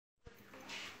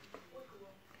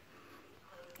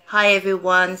Hi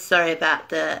everyone, sorry about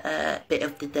the bit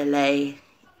of the delay,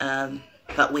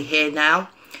 but we're here now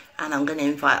and I'm going to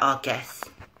invite our guests.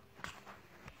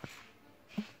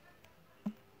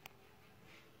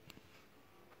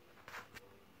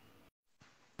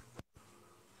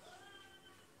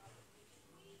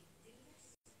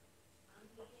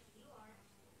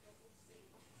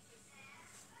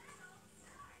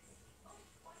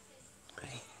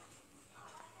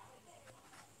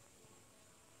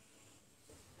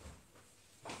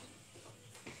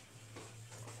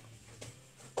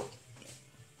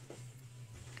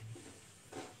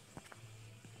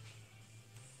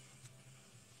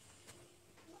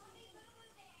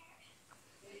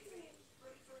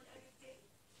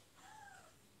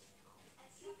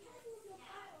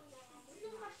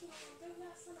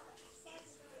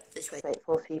 Just wait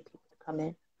for a few people to come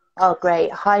in. Oh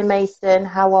great, hi Mason,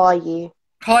 how are you?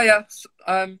 Hiya.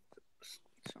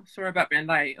 Sorry about being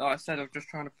late. Like I said, I was just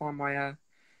trying to find my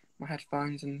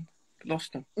headphones and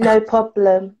lost them. No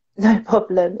problem, no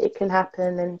problem, it can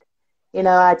happen. And you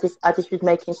know, I just was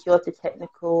making sure the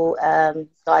technical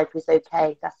side was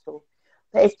okay, that's all.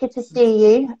 But it's good to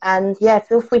see you, and yeah,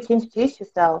 feel free to introduce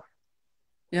yourself.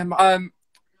 Yeah. Um,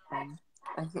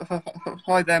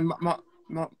 Hi there.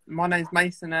 My name's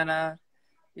Mason, and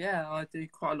yeah, I do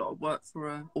quite a lot of work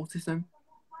for autism.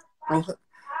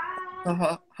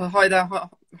 Oh, hi there.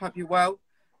 Hope you're well.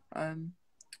 Um,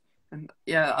 and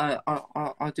yeah,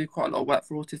 I do quite a lot of work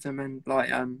for autism and like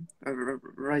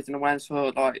raising awareness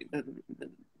for like the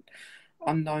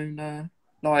unknown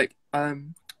like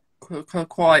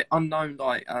quite unknown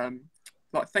like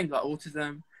things like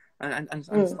autism and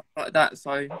Mm, stuff like that.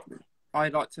 So I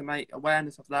like to make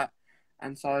awareness of that,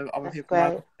 and so other that's people know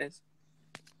great. what it is.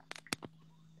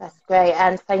 That's great,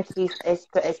 and thank you.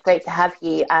 It's great to have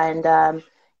you. And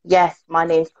yes, my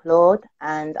name's Claude,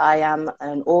 and I am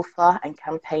an author and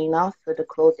campaigner for the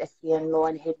Claudes SEN Law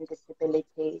and Hidden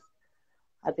Disabilities.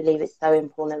 I believe it's so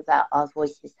important that our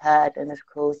voice is heard, and of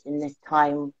course, in this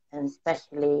time, and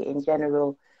especially in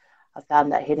general, I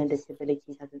found that hidden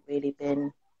disabilities haven't really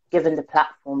been given the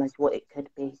platform as what it could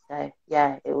be. So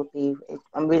yeah, it would be.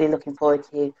 I'm really looking forward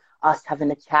to us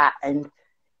having a chat and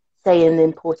saying the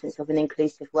importance of an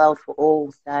inclusive world for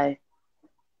all.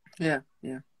 Yeah,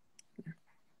 yeah.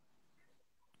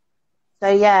 So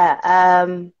yeah,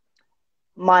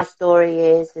 my story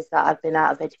is that I've been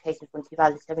out of education from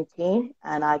 2017,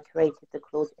 and I created the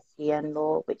Claudes SEN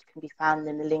Law, which can be found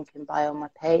in the link in bio on my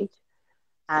page.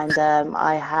 And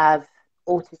I have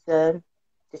autism,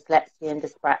 dyslexia, and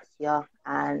dyspraxia,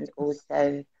 and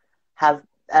also have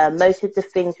most of the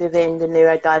things within the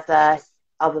neurodiverse,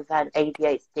 other than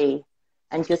ADHD.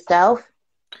 And yourself?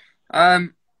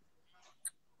 Um,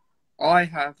 I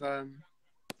have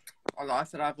like I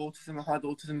said, I have autism. I've had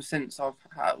autism since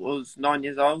was 9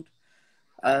 years old.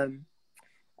 Um,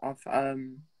 I've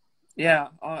yeah,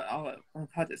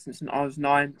 I've had it since I was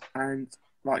nine, and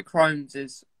like Crohn's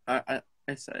is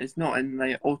it's not in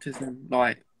the autism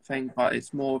like thing, but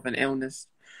it's more of an illness,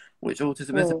 which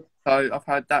autism isn't. Mm, So I've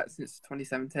had that since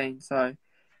 2017. So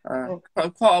mm,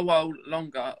 quite a while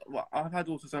longer. Well, I've had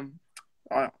autism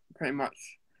pretty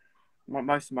much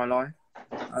most of my life.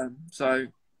 So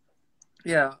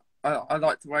yeah, I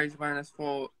like to raise awareness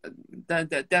for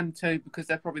them too, because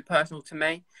they're probably personal to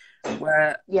me.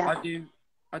 Where yeah. I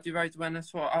do raise awareness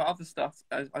for other stuff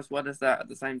as well as that at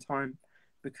the same time,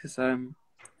 because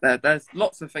there's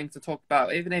lots of things to talk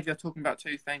about. Even if you're talking about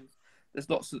two things, there's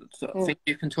lots of sort of Mm. things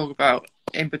you can talk about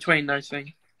in between those things.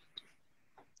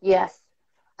 Yes.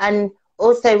 And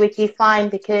also, would you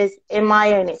find, because in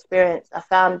my own experience, I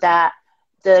found that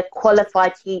the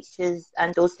qualified teachers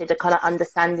and also the kind of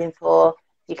understanding for,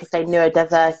 you could say,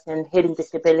 neurodiverse and hidden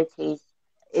disabilities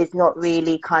is not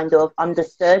really kind of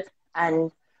understood.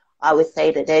 And I would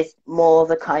say that there's more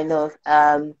of a kind of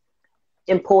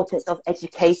importance of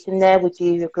education there. Would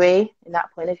you agree in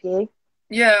that point of view?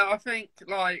 Yeah, I think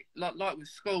like with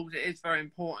schools, it is very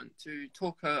important to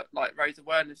talk like raise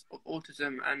awareness of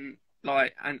autism and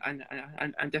like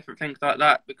and different things like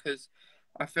that, because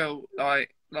I feel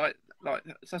like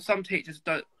so some teachers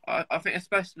don't. I think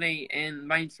especially in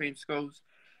mainstream schools,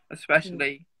 Mm.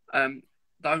 especially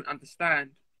don't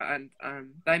understand, and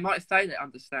they might say they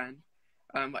understand.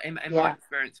 In my Yeah.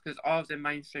 experience, because I was in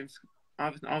mainstream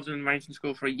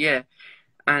school for a year,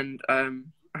 and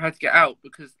I had to get out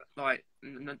because like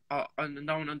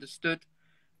no one understood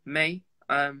me.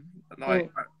 Mm.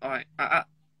 Like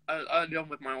early on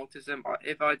with my autism,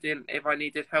 if I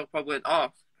needed help, I wouldn't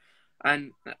ask,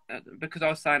 and because I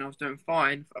was saying I was doing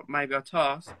fine, maybe a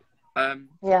task,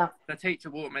 Yeah. the teacher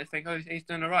would make me think, oh, he's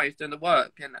doing all right, he's doing the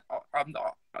work, and I'm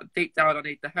not deep down. I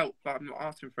need the help, but I'm not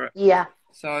asking for it. Yeah.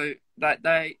 So that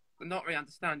they're not really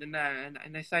understanding there,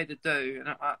 and they say they do.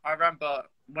 And I remember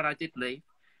when I did leave,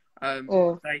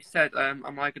 they said, "Am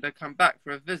I going to come back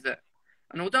for a visit?"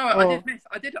 And although I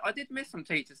did miss some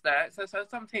teachers there. So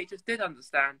some teachers did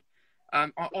understand,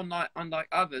 unlike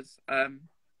others.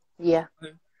 Yeah.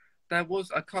 There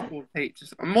was a couple of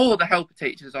teachers, more the helper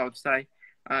teachers, I would say,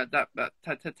 that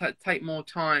take more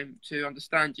time to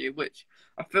understand you, which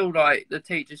I feel like the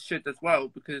teachers should as well,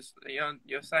 because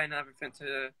you're saying everything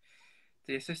to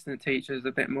the assistant teachers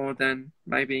a bit more than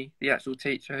maybe the actual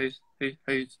teacher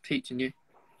who's teaching you.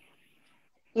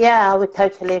 Yeah, I would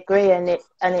totally agree, and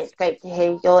it's great to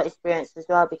hear your experience as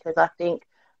well, because I think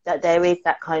that there is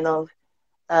that kind of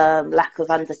lack of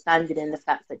understanding in the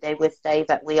fact that they would say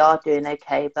that we are doing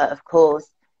okay, but of course,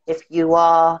 if you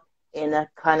are in a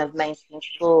kind of mainstream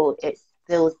school, it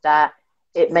feels that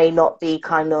it may not be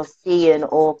kind of seen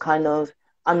or kind of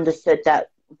understood that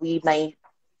we may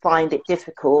find it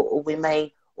difficult, or we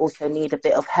may also need a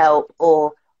bit of help,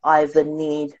 or either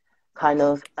need kind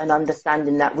of an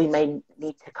understanding that we may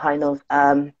need to kind of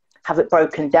have it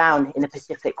broken down in a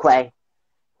specific way.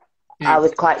 I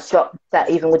was quite shocked that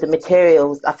even with the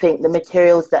materials, I think the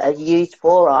materials that are used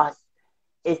for us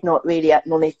is not really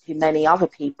acknowledged to many other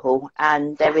people.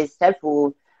 And there is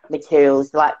several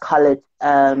materials like coloured,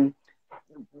 kind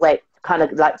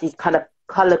of like these kind of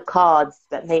coloured cards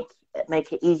that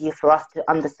make it easier for us to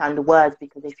understand the words,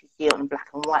 because if you see it on black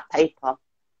and white paper,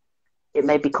 it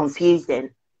may be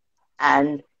confusing.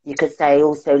 And you could say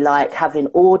also like having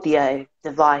audio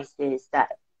devices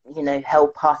that,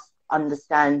 help us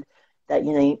understand that,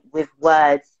 with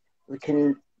words, we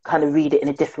can kind of read it in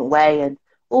a different way, and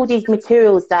all these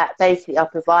materials that basically are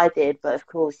provided, but of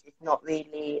course it's not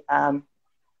really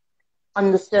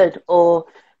understood or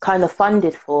kind of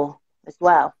funded for as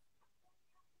well.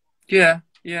 Yeah,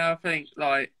 I think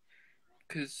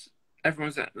because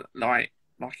everyone's like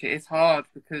it is hard,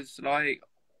 because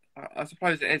I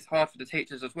suppose it is hard for the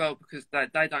teachers as well, because they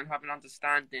don't have an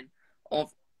understanding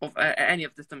of any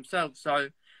of this themselves. So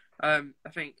I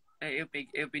think it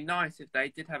would be nice if they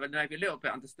did have maybe a little bit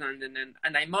of understanding,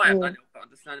 and they might have a little bit of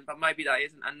understanding, but maybe that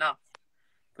isn't enough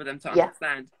for them to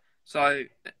understand. So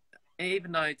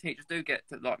even though teachers do get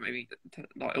to maybe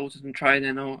autism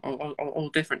training or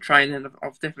different training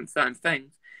of different certain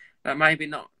things, that maybe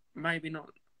not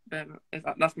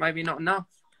that's maybe not enough.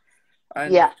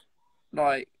 And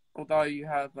although you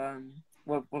have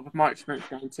with my experience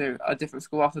going to a different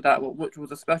school after that, which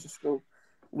was a special school,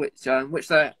 which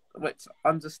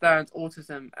understands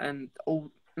autism and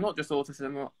not just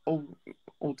autism,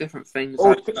 all different things.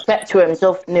 All spectrums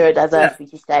of neurodiverse,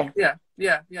 would you say? Yeah.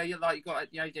 You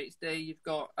got ADHD, you've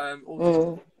got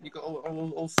autism, you've got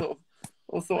all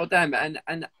sort of them,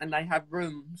 and they have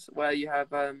rooms where you have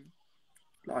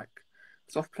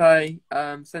soft play,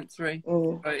 sensory.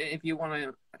 So if you want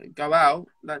to go out,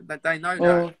 they know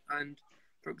that. And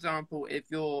for example, if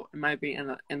you're maybe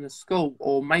in a school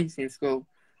or mainstream school,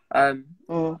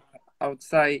 I would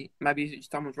say maybe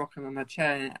someone's rocking on a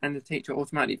chair and the teacher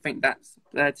automatically think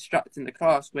they're distracting the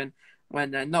class when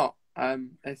they're not.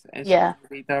 It's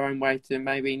their own way to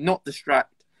maybe not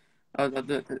distract.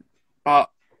 But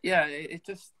yeah, it's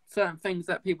just certain things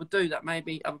that people do that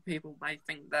maybe other people may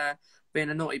think they're being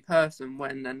a naughty person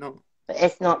when they're not. But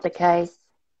it's not the case.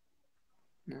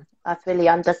 No. I fully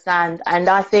understand, and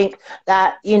I think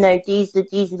that these are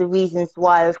the reasons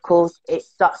why, of course, it's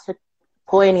such a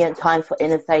poignant time for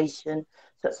innovation,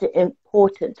 such an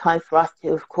important time for us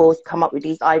to, of course, come up with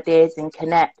these ideas and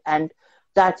connect. And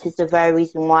that is the very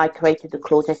reason why I created the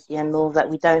Claudes SEN law, that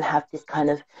we don't have this kind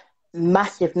of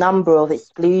massive number of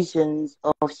exclusions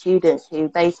of students who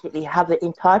basically have an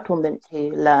entitlement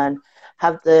to learn,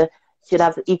 should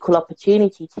have equal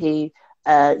opportunity to,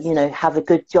 have a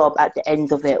good job at the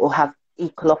end of it, or have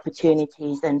equal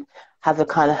opportunities and have a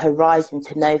kind of horizon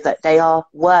to know that they are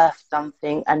worth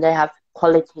something, and they have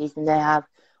qualities, and they have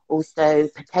also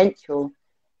potential.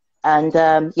 And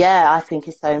I think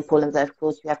it's so important that, of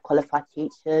course, we have qualified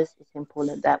teachers. It's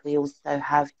important that we also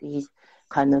have these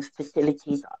kind of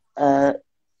facilities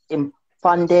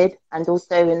funded, and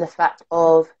also in the fact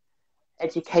of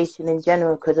education in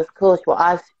general, because, of course, what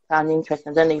I've found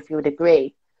interesting, I don't know if you would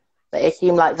agree, but it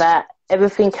seemed like that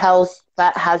everything else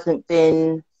that hasn't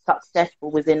been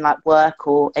successful within work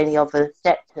or any other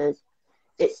sectors,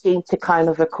 it seemed to kind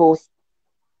of course,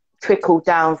 trickle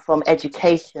down from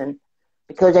education,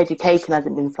 because education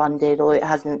hasn't been funded, or it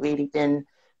hasn't really been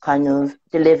kind of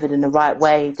delivered in the right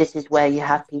way. This is where you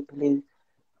have people who've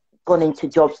gone into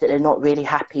jobs that they're not really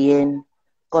happy in,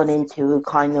 gone into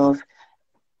kind of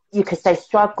you could say,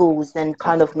 struggles and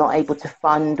kind of not able to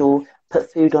fund or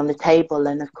put food on the table.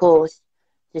 And of course,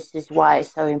 this is why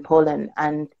it's so important.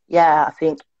 And yeah, I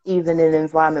think even in an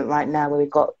environment right now where we've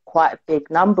got quite a big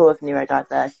number of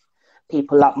neurodiverse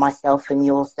people like myself and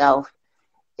yourself,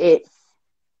 it's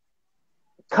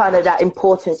kind of that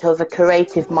importance of a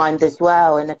creative mind as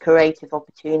well and the creative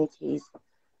opportunities.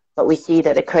 But we see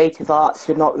that the creative arts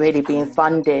are not really being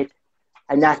funded,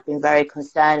 and that's been very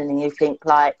concerning. And you think,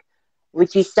 like,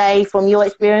 would you say from your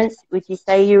experience, would you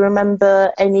say you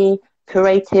remember any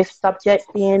creative subjects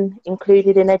being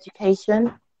included in education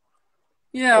or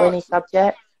Yeah, any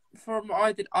subject? from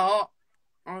I did art.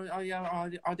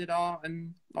 I did art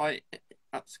and like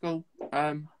at school.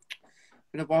 Been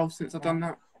a while since I've done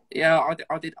that. Yeah,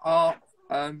 I did art.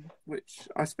 Which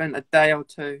I spent a day or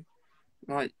two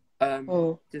like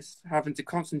Mm, just having to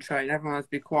concentrate. Everyone has to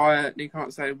be quiet. You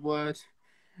can't say a word.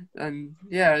 And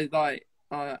yeah, like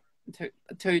took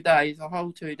 2 days, a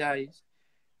whole 2 days.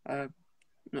 Uh,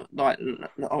 like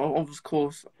of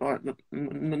course, like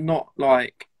not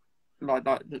like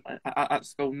at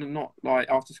school, not like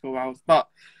after school hours. But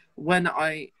when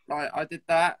I did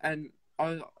that, and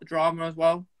I drama as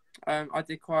well. I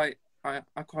did quite I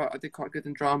did quite good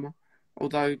in drama,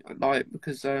 although like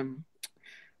because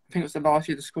I think it was the last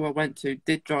year the school I went to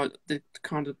did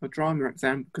kind of a drama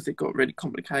exam because it got really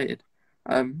complicated.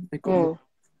 It got more mm,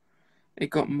 it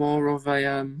got more of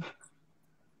a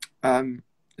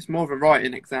it's more of a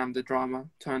writing exam. The drama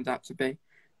turned out to be.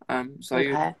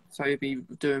 okay. So you'd be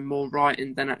doing more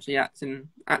writing than actually acting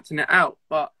it out.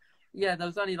 But yeah, there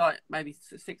was only like maybe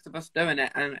 6 of us doing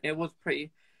it, and it was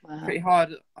Wow. pretty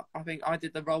hard. I think I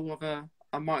did the role of a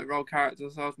multi-role character,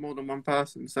 so I was more than one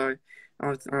person. So I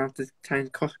had to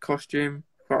change costume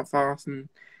quite fast and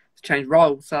change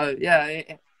roles. So yeah,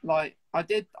 like I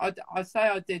say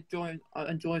I did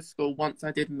enjoy school once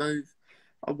I did move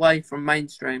away from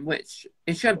mainstream, which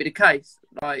it shouldn't be the case.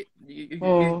 Like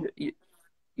Mm,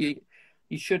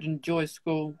 you should enjoy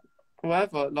school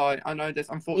forever. Like I know there's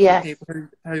unfortunate yes. people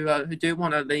who do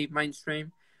want to leave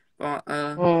mainstream, but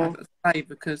Mm, as I say,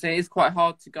 because it is quite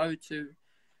hard to go to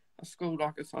a school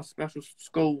like a special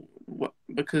school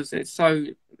because it's so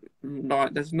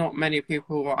like there's not many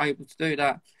people who are able to do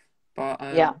that. But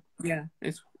yeah. yeah,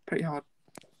 it's pretty hard.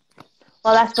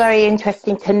 Well, that's very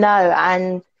interesting to know.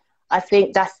 And I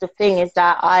think that's the thing is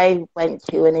that I went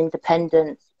to an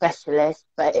independent specialist,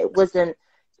 but it wasn't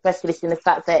specialist in the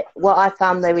fact that what I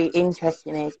found very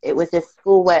interesting is it was a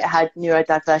school where it had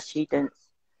neurodiverse students.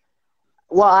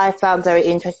 What I found very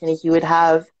interesting is you would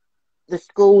have the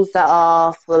schools that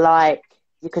are for, like,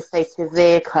 you could say,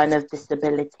 severe kind of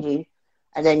disability.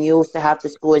 And then you also have the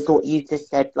schools, what you just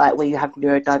said, like where you have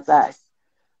neurodiverse.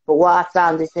 But what I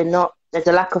found is there's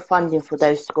a lack of funding for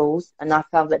those schools, and I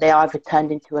found that they either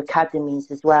turned into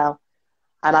academies as well.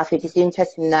 And I think it's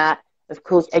interesting that, of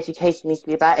course, education needs to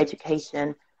be about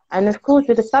education, and of course,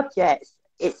 with the subjects,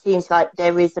 it seems like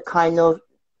there is a kind of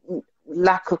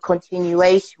lack of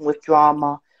continuation with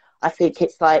drama. I think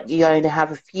it's like you only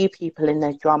have a few people in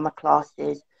those drama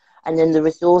classes, and then the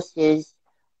resources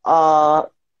are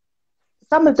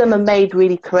some of them are made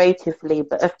really creatively,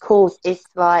 but of course, it's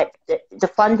like the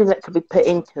funding that could be put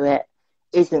into it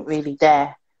isn't really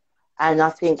there. And I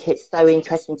think it's so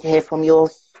interesting to hear from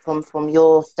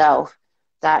yourself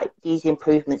that these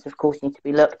improvements, of course, need to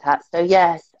be looked at. So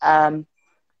yes,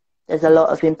 there's a lot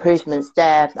of improvements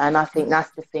there, and I think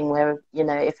that's the thing where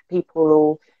if people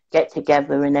all get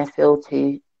together and they feel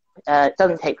to, it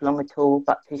doesn't take long at all,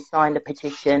 but to sign the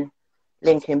petition,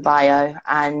 link in bio,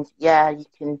 and yeah, you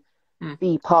can Mm.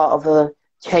 be part of a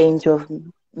change of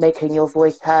making your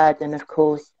voice heard, and of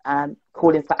course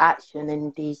calling for action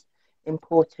in these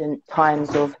important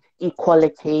times of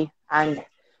equality and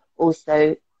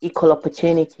also equal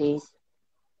opportunities.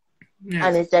 Yeah.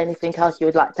 And is there anything else you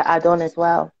would like to add on as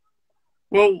well,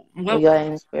 Well, or well, your own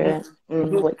well, experience?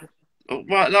 well,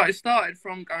 well, like it started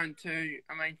from going to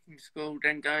a mainstream school,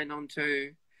 then going on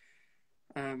to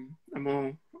a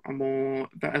more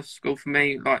better school for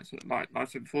me, like I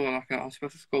said before, like a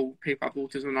special school, people have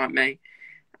autism like me,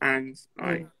 and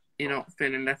like Mm, you're not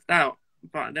feeling left out.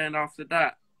 But then after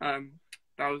that,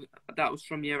 that was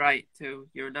from year 8 to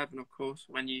year 11, of course,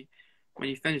 when you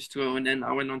finish school, and then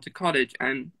I went on to college,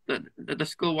 and the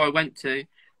school I went to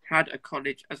had a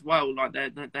college as well. Like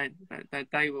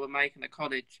they were making a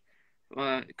college,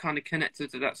 kind of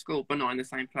connected to that school, but not in the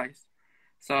same place.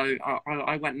 So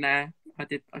I went there. I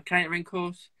did a catering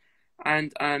course,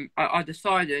 and I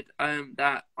decided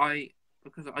that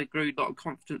because I grew a lot of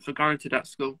confidence for going to that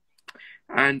school,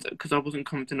 And because I wasn't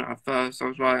confident at first, I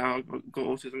was like, oh, I've got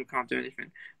autism, I can't do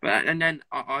anything. But and then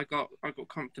I got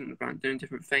confident about doing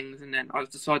different things, and then I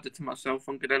decided to myself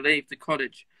I'm going to leave the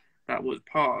college that was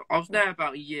part. I was there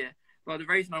about a year, but the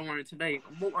reason I wanted to leave,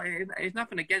 it's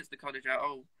nothing against the college at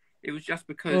all. It was just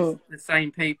because the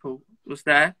same people was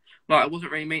there. Like I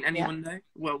wasn't really meeting anyone there.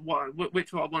 Well,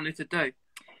 which what I wanted to do,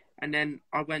 and then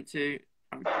I went to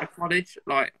a college,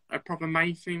 like a proper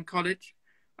mainstream college.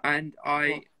 And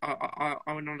I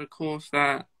went on a course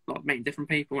that like meeting different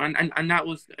people, and that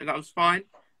was fine.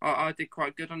 I did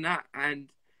quite good on that,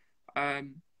 and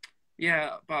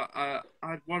yeah, but I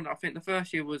had one. I think the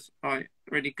first year was like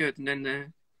really good, and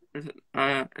then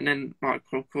like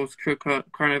of course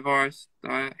coronavirus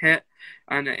hit,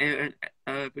 and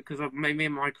because of me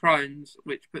and my Crohn's,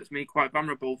 which puts me quite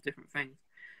vulnerable to different things.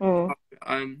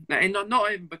 And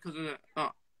not even because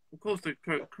of course the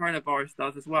coronavirus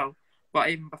does as well. But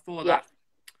even before that,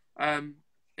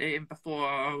 even before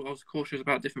I was cautious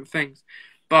about different things.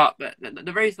 But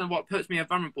the reason what puts me at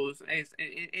vulnerable is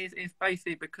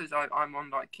basically because I'm on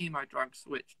like chemo drugs,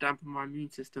 which dampen my immune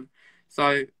system.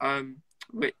 So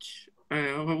which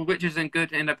isn't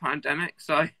good in a pandemic.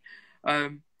 So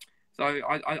I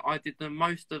did the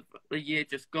most of the year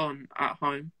just gone at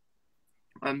home.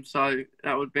 So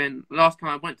that would have been last time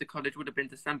I went to college would have been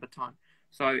December time.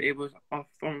 So it was off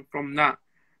from that.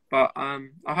 But I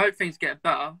hope things get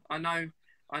better. I know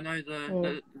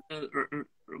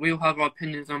we all have our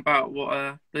opinions about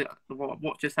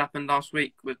what just happened last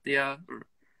week with the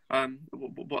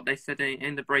what they said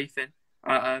in the briefing.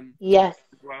 Yes.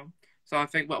 As well. So I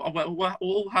think we'll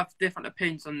all have different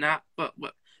opinions on that, but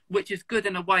which is good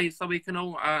in a way, so we can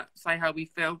all say how we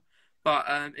feel. But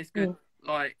it's good,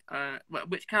 like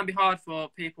which can be hard for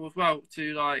people as well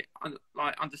to like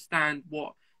understand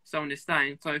what someone is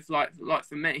saying. So if like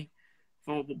for me,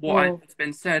 for what has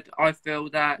been said, I feel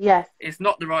that it's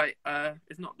not the right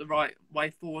way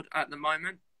forward at the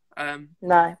moment.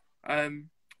 No.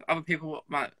 Other people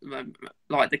like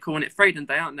they're calling it Freedom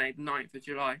Day, aren't they? The 9th of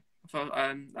July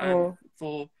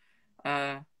for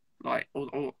like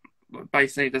or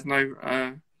basically there's no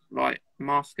like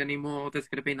mask anymore. There's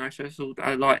going to be no social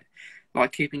like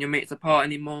keeping your mates apart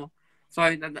anymore.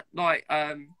 So like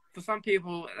for some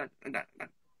people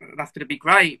that's going to be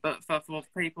great, but for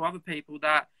other people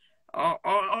that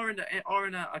are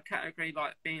in a category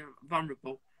like being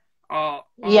vulnerable, are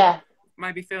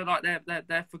maybe feel like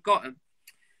they're forgotten,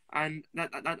 and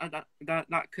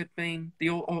that could mean the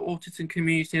autism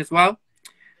community as well.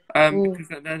 Because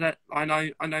I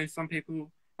know some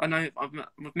people, I know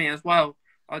with me as well.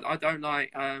 I don't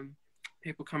like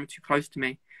people coming too close to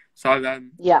me. So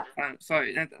so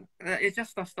it's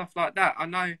just stuff like that. I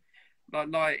know,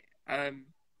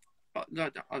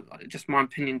 just my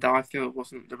opinion that I feel it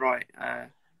wasn't the right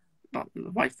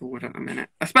the way forward at the minute,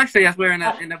 especially as we're in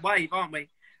a wave, aren't we?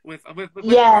 With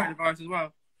coronavirus as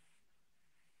well.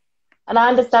 And I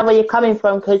understand where you're coming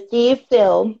from, because do you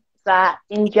feel that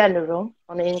in general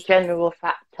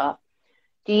factor,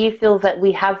 do you feel that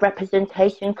we have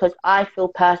representation? Because I feel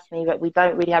personally that we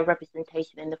don't really have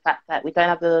representation in the fact that we don't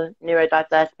have a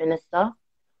neurodiverse minister,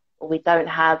 or we don't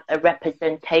have a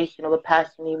representation of a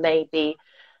person who may be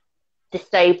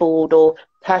disabled or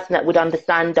person that would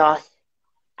understand us.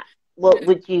 What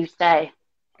would you say?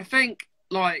 I think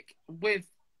like with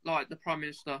like the Prime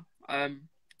Minister,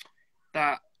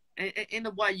 that in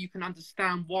a way you can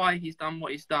understand why he's done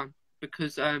what he's done,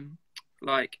 because at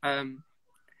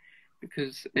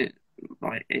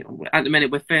the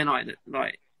minute we're feeling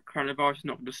like coronavirus is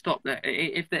not going to stop there.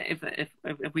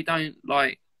 If we don't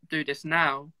like do this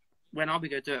now, when are we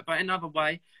going to do it? But in another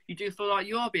way, you do feel like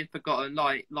you are being forgotten.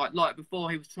 Like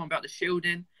before, he was talking about the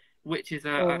shielding, which is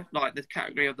like the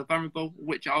category of the vulnerable,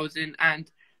 which I was in, and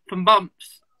for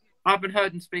months I haven't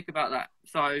heard him speak about that.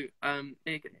 So and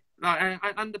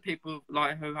the people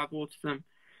like who have autism,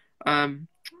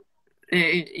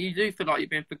 you do feel like you're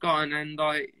being forgotten, and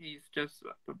like he's just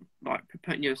like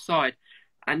putting you aside,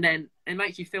 and then it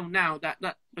makes you feel now that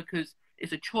because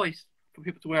it's a choice for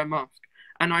people to wear a mask.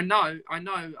 And I know,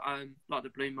 like the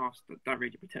blue masks don't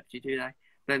really protect you, do they?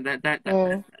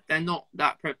 They're not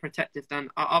that protective than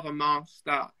other masks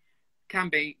that can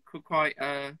be quite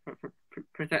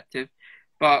protective.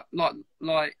 But like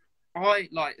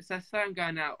so say I'm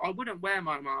going out, I wouldn't wear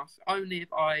my mask only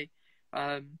if I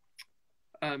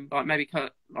like maybe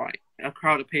like a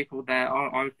crowd of people there,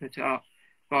 I would put it up.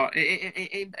 But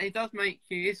it does make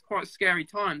you. It's quite scary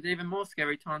times, even more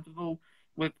scary times with all.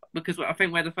 Because I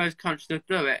think we're the first country to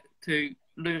do it, to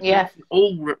lose near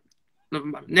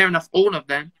enough all of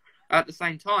them at the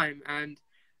same time, and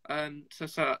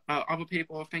Other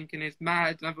people are thinking it's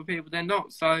mad, and other people they're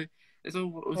not. So it's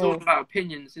all Mm. about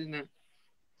opinions, isn't it?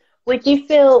 Would you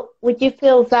feel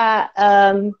that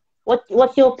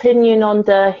what's your opinion on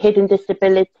the hidden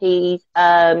disabilities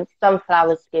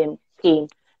sunflower scheme? Do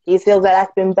you feel that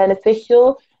that's been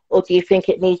beneficial, or do you think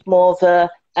it needs more of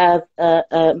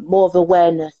more of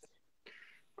awareness?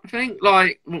 I think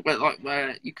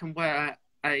where you can wear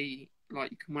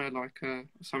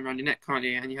something around your neck, can't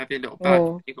you? And you have your little badge.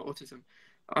 Mm, You got autism.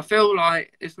 I feel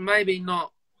like it's maybe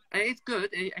not. It's good.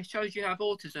 It shows you have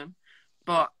autism,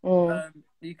 but mm,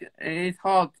 it is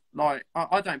hard. Like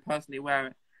I don't personally wear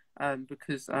it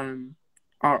because I'm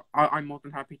more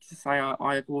than happy to say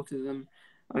I have autism.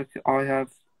 I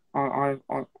have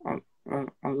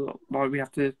like we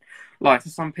have to like for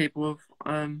some people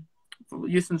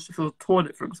using the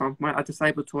toilet, for example, a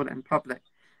disabled toilet in public.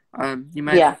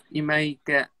 yeah, You may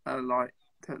get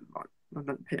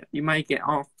you may get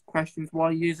asked questions why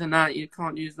are you using that, you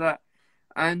can't use that,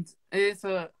 and it's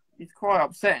quite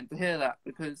upsetting to hear that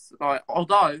because like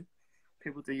although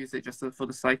people do use it just for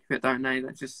the sake of it, don't they?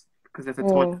 That's just because there's a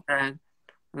toilet mm, there.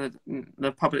 And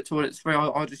the public toilet's free.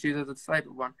 I'll just use it as a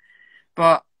disabled one.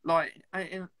 But like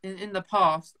in the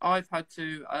past, I've had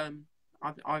to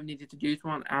I've needed to use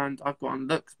one, and I've gotten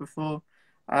looks before.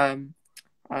 Um,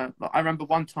 I remember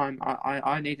one time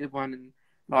I needed one, and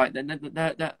like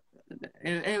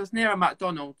it was near a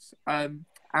McDonald's.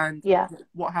 And yeah,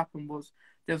 what happened was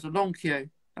there was a long queue.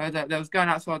 That was going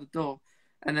outside the door,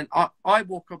 and then I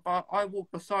walk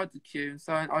beside the queue,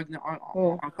 so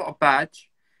mm, I got a badge.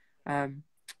 Um,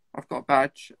 I've got a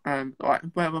badge. Like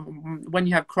when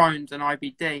you have Crohn's and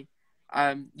IBD,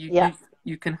 yeah,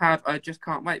 you can have a just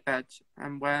can't wait badge,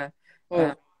 and where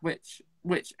mm,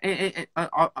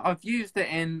 I've used it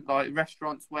in like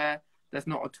restaurants where there's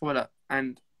not a toilet,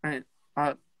 and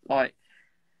like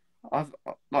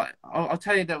I'll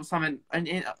tell you there was something,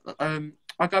 and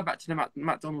I'll go back to the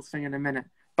McDonald's thing in a minute.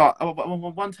 But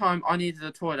one time I needed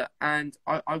a toilet, and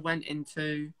I went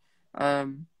into I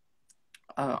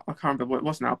can't remember what it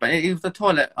was now, but it was the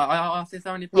toilet. I asked, is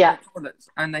there any yeah, public toilets?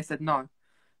 And they said no.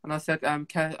 And I said, can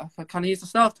I use the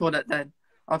staff toilet then?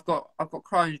 I've got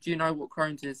Crohn's. Do you know what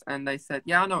Crohn's is? And they said,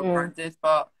 yeah, I know what mm, Crohn's is,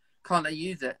 but can't they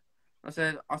use it? I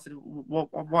said,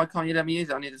 why can't you let me use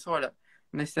it? I need a toilet.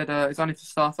 And they said, it's only for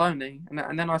staff only.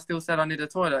 And then I still said, I need a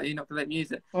toilet. You're not gonna let me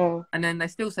use it. mm, And then they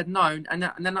still said no. And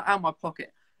then out of my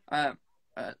pocket,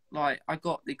 like I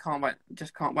got the can't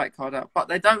wait card out. But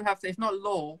they don't have to. It's not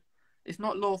law. It's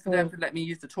not law for them mm. to let me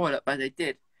use the toilet, but they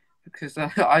did because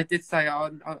I did say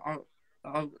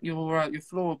your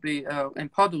floor will be in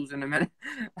puddles in a minute.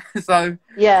 So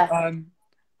Yeah, um,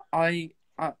 I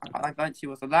eventually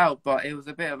was allowed, but it was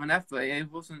a bit of an effort.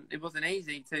 It wasn't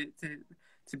easy to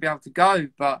be able to go,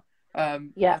 but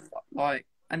yeah, like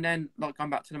and then like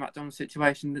going back to the McDonald's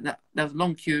situation, there was a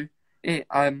long queue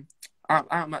out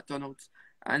at McDonald's,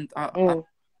 and mm,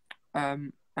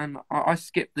 I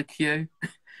skipped the queue.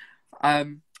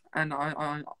 And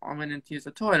I went in to use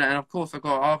the toilet, and of course I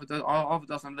got half a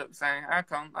dozen looks saying, "How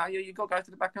come? You got to go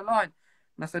to the back of the line."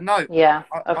 And I said, "No, yeah,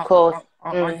 of course.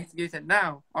 I Mm, need to use it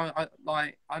now. I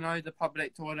know the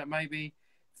public toilet may be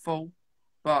full,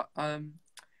 but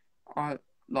I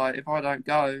like if I don't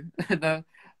go,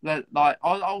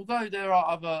 although there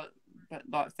are other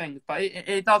like things, but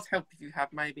it does help if you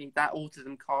have maybe that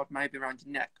autism card maybe around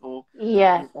your neck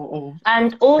yes. or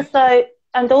And also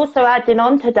adding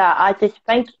on to that, I just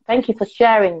thank you for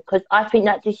sharing, because I think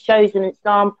that just shows an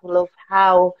example of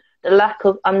how the lack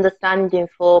of understanding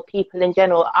for people in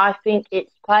general. I think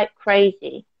it's quite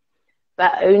crazy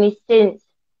that only since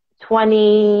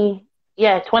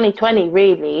 2020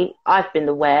 really, I've been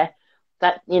aware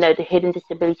that, the hidden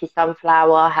disability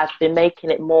sunflower has been making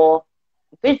it more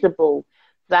visible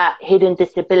that hidden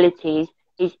disabilities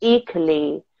is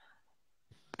equally,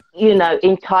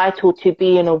 entitled to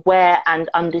being aware and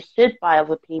understood by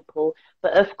other people.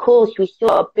 But of course, we still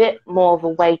got a bit more of a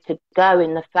way to go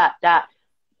in the fact that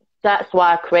that's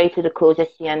why I created a Claudes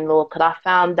SEN law, because I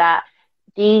found that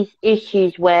these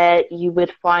issues where you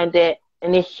would find it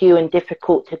an issue and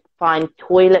difficult to find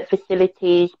toilet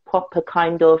facilities, proper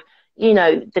kind of,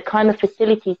 the kind of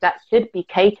facilities that should be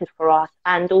catered for us,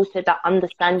 and also that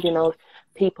understanding of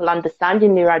people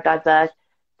understanding neurodiverse,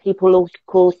 people of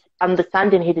course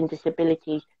understanding hidden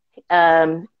disabilities,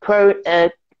 Crohn's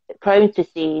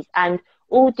disease, and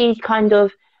all these kind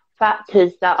of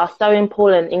factors that are so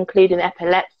important, including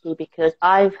epilepsy, because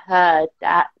I've heard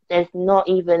that there's not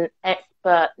even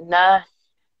expert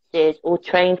nurses or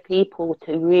trained people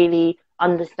to really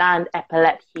understand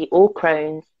epilepsy or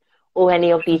Crohn's or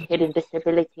any of these hidden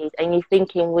disabilities. And you're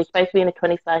thinking we're supposed to be in the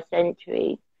 21st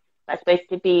century. that's supposed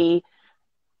to be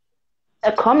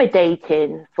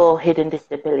accommodating for hidden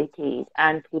disabilities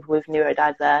and people with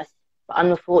neurodiverse, but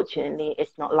unfortunately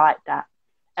it's not like that,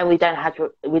 and we don't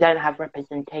have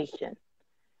representation.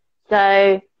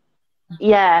 So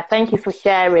yeah, thank you for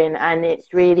sharing, and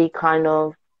it's really kind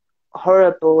of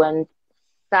horrible and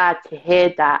sad to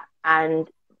hear that. And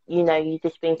you're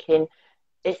just thinking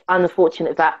it's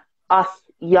unfortunate that us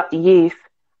youth,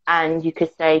 and you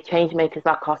could say change makers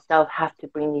like ourselves, have to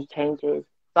bring these changes.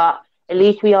 But at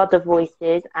least we are the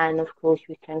voices, and of course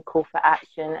we can call for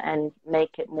action and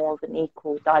make it more of an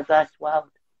equal, diverse world.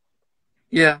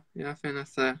 Yeah, I think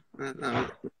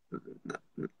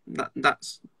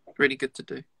that's really good to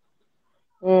do.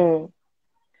 Mm.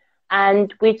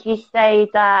 And would you say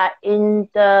that in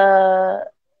the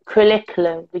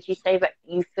curriculum, would you say that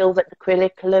you feel that the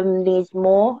curriculum needs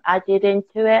more added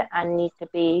into it and needs to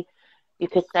be, you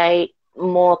could say,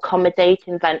 more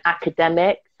accommodating than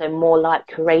academic, so more like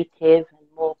creative and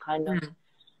more kind of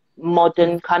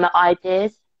modern kind of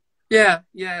ideas? Yeah,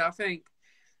 I think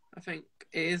it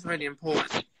is really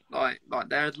important. Like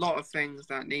there are a lot of things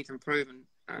that need improving,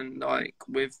 and like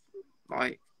with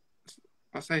like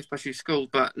I say especially schools,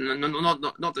 but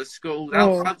not the schools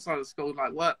outside of schools,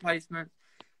 like work placement.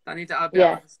 That need to have a bit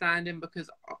of understanding, because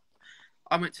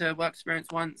I went to a work experience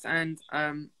once, and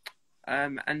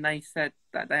they said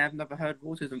that they have never heard of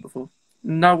autism before.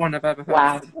 No one have ever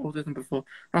heard of autism before.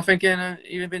 I'm thinking,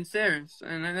 you've been serious?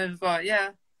 And then it was like,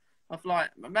 yeah, I've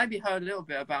like maybe heard a little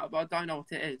bit about it, but I don't know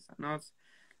what it is. And I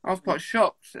was quite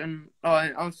shocked, and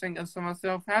like I was thinking to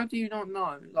myself, how do you not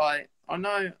know? Like I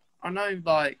know,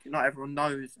 like not everyone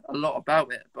knows a lot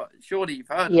about it, but surely you've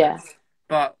heard of it.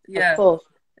 But yeah, of course.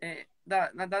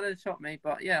 That has shocked me.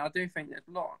 But yeah, I do think there's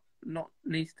a lot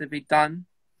needs to be done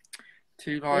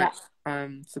to like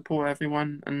support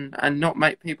everyone, and not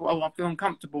make people I feel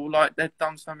uncomfortable like they've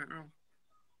done something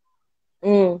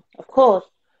wrong. Of course.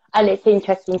 And it's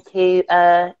interesting to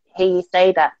hear you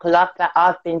say that, because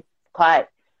I've been quite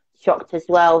shocked as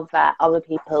well that other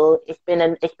people, it's been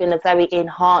a very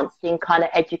enhancing kind of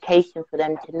education for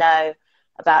them to know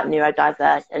about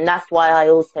neurodiverse. And that's why I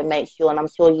also make sure, and I'm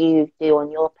sure you do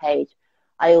on your page,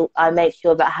 I make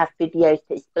sure that I have videos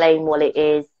to explain what it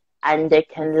is, and they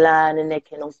can learn and they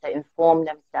can also inform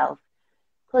themselves.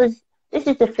 Because this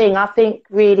is the thing, I think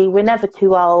really we're never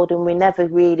too old, and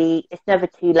it's never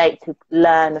too late to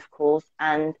learn, of course,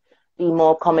 and be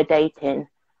more accommodating.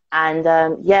 And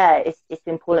it's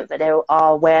important that they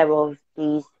are aware of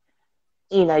these,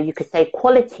 you could say,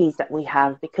 qualities that we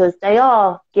have, because they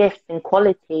are gifts and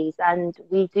qualities, and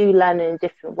we do learn in a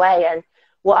different way. And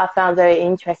what I found very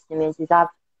interesting is I've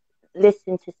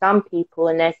listened to some people,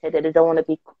 and they say that they don't want to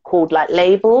be called like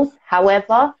labels.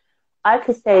 However, I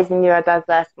could say as a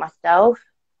neurodiverse myself,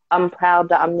 I'm proud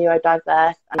that I'm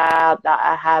neurodiverse, and proud that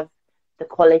I have the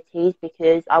qualities,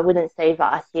 because I wouldn't say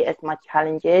that I see it as my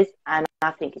challenges. And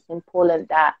I think it's important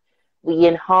that we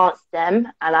enhance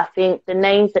them. And I think the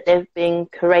names that they've been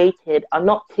created are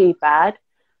not too bad.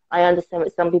 I understand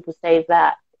that some people say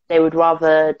that they would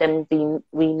rather them be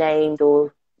renamed,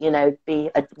 or be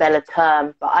a better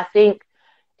term. But I think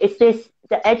it's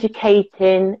the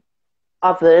educating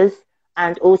others,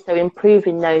 and also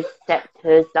improving those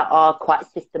sectors that are quite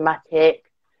systematic,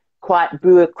 quite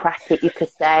bureaucratic, you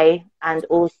could say, and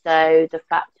also the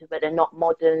fact that they're not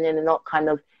modern and they're not kind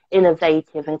of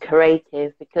innovative and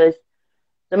creative. Because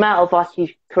the amount of us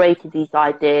who've created these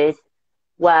ideas,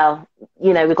 well,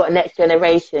 we've got a next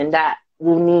generation that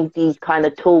will need these kind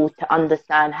of tools to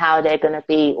understand how they're going to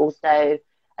be also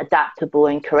adaptable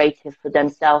and creative for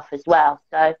themselves as well.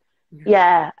 So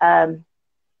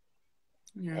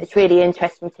it's really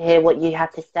interesting to hear what you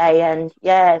have to say. And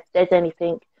if there's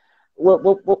anything,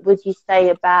 what would you say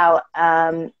about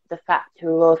the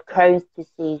factor of Crohn's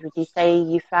disease? Would you say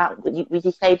would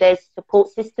you say there's support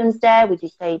systems there? Would you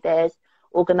say there's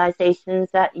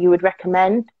organisations that you would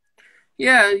recommend?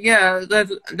 Yeah.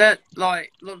 That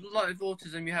like a lot of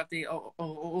autism. You have the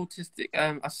autistic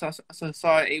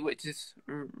society, which is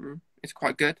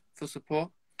quite good for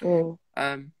support.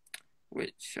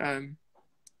 Which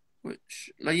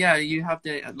you have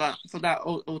the for that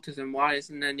autism wise,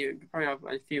 and then you probably have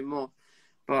a few more,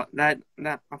 but that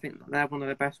I think they're one of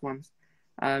the best ones.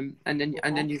 And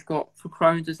then you've got, for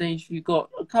Crohn's disease, you've got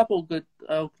a couple of good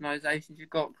organisations. You've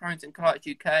got Crohn's and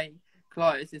Colitis UK.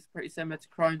 Colitis is pretty similar to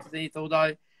Crohn's disease,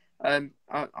 although I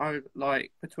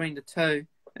like between the two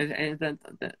is a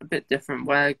bit different.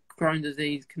 Where Crohn's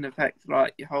disease can affect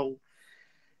like your whole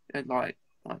like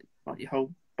your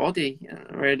whole body,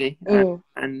 really,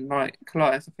 and like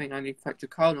colitis I think only affects your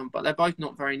colon, but they're both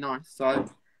not very nice. So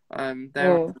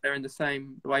They're in the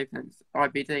same wavelength,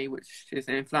 IBD, which is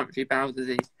an inflammatory bowel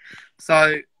disease.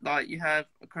 So, like, you have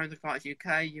Crohn's and Colitis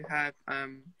UK, you have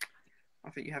I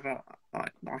think you have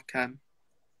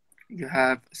you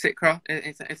have Cicra.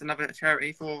 It's another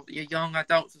charity for your young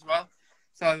adults as well.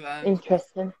 So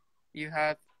interesting. you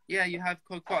have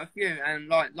quite a few, and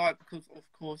like because of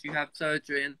course you have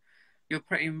surgery, and you're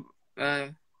pretty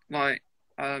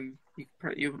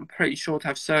you're pretty sure to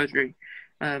have surgery,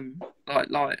 if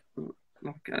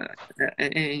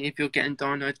you're getting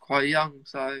diagnosed quite young.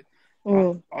 So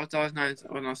I was diagnosed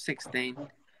when I was 16,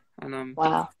 and I'm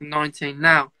 19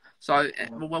 now. So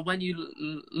when you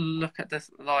look at this,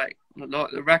 like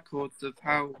the records of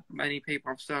how many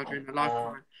people have surgery in their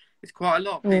lifetime, it's quite a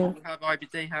lot of people who have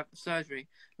IBD have surgery.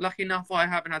 Lucky enough, I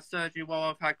haven't had surgery while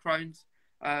I've had Crohn's,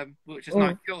 which is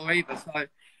no cure either. So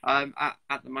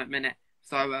at the minute,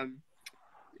 so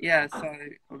so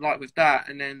like with that,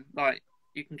 and then like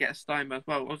you can get a stoma as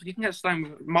well. You can get a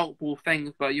stoma with multiple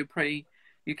things, but you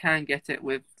can get it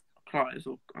with colitis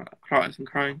and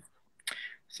Crohn's.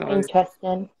 So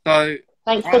interesting. So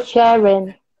thanks for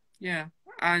sharing. Yeah,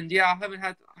 and I haven't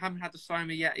had the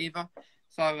stoma yet either.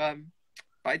 So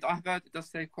but I've heard it does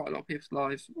save quite a lot of people's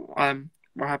lives.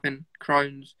 We're having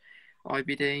Crohn's,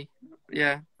 IBD.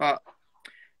 Yeah, but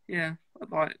yeah,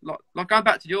 like going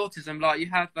back to the autism, like you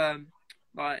have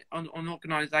like an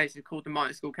organisation called the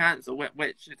Mighty School Council,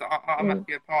 which is I'm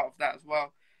actually a part of that as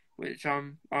well. Which I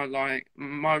like.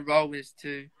 My role is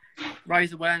to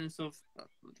raise awareness of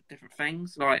different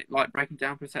things, like breaking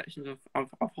down perceptions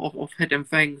of hidden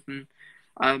things, and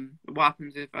what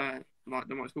happens if like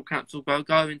the Mighty School Council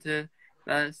go into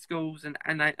schools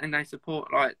and they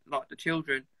support like the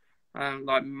children,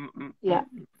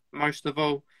 most of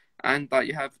all, and like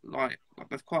you have like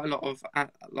there's quite a lot of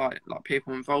like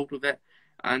people involved with it,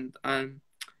 and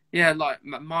like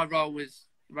my role is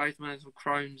raise awareness of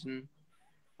Crohn's and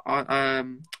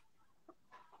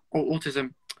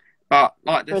autism, but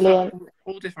like there's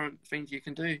all different things you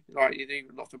can do. Like you do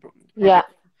lots of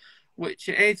projects, which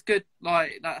is good.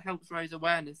 Like that helps raise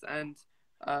awareness, and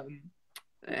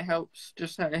it helps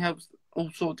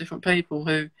all sort of different people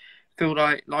who feel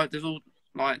like there's all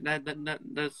like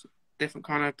there's different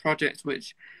kind of projects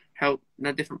which help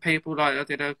different people. Like I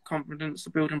did a confidence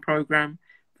building program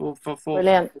for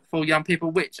young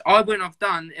people, which I wouldn't have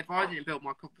done if I didn't build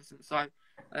my confidence.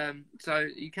 So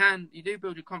you do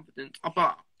build your confidence,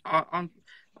 but I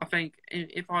think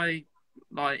if I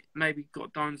like maybe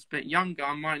got done a bit younger,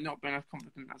 I might not have been as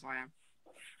confident as I am.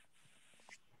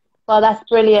 Well, that's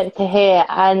brilliant to hear.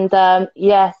 And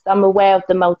yes, I'm aware of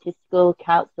the Multi-School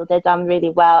Council. They've done really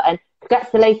well. And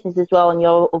congratulations as well on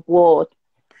your award.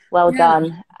 Well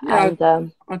done. Yeah,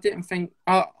 and I didn't think.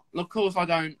 Of course, I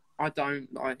don't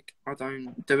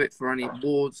do it for any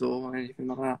awards or anything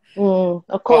like that.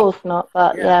 Of course not.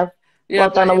 But well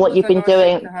done on what you've been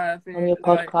doing on your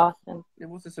podcast. And it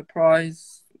was a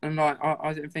surprise, and like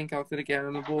I didn't think I was going to get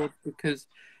an award, because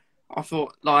I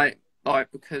thought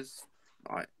because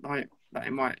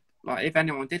it might, like if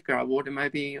anyone did get an award, it may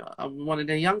be one of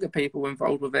the younger people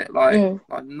involved with it, like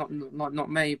not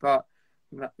me, but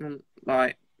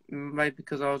like maybe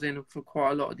because I was in for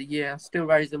quite a lot of the year, I still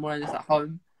raised awareness at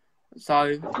home,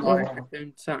 so like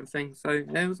doing certain things, so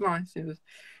it was nice.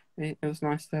 It was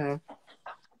nice to have.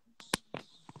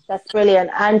 That's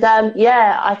brilliant. And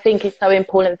I think it's so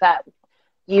important that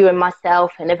you and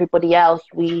myself and everybody else,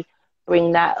 we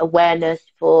bring that awareness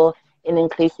for an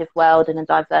inclusive world and a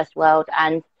diverse world.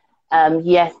 And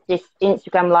yes, this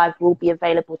Instagram live will be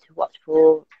available to watch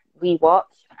for rewatch.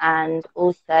 And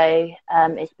also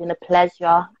it's been a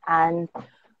pleasure, and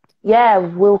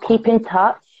we'll keep in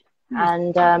touch.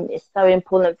 And it's so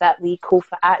important that we call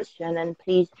for action, and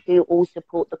please do all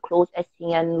support the Claudes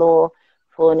SEN law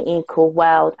for an equal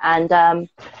world. And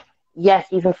yes,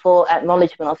 even for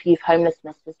acknowledgement of youth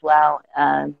homelessness as well.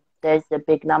 There's a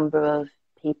big number of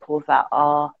people that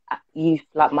are youth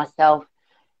like myself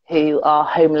who are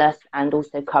homeless and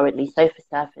also currently sofa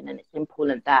surfing, and it's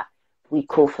important that we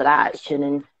call for that action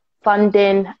and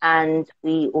funding, and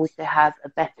we also have a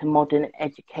better modern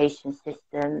education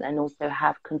system, and also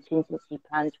have contingency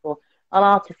plans for an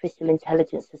artificial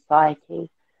intelligence society.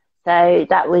 So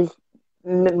that was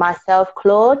myself,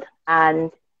 Claude,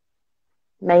 and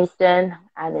Mason,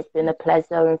 and it's been a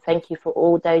pleasure, and thank you for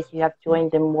all those who have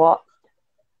joined and watched.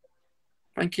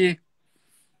 Thank you.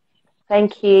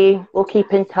 Thank you. We'll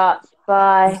keep in touch.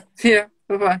 Bye. See ya.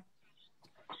 Bye-bye.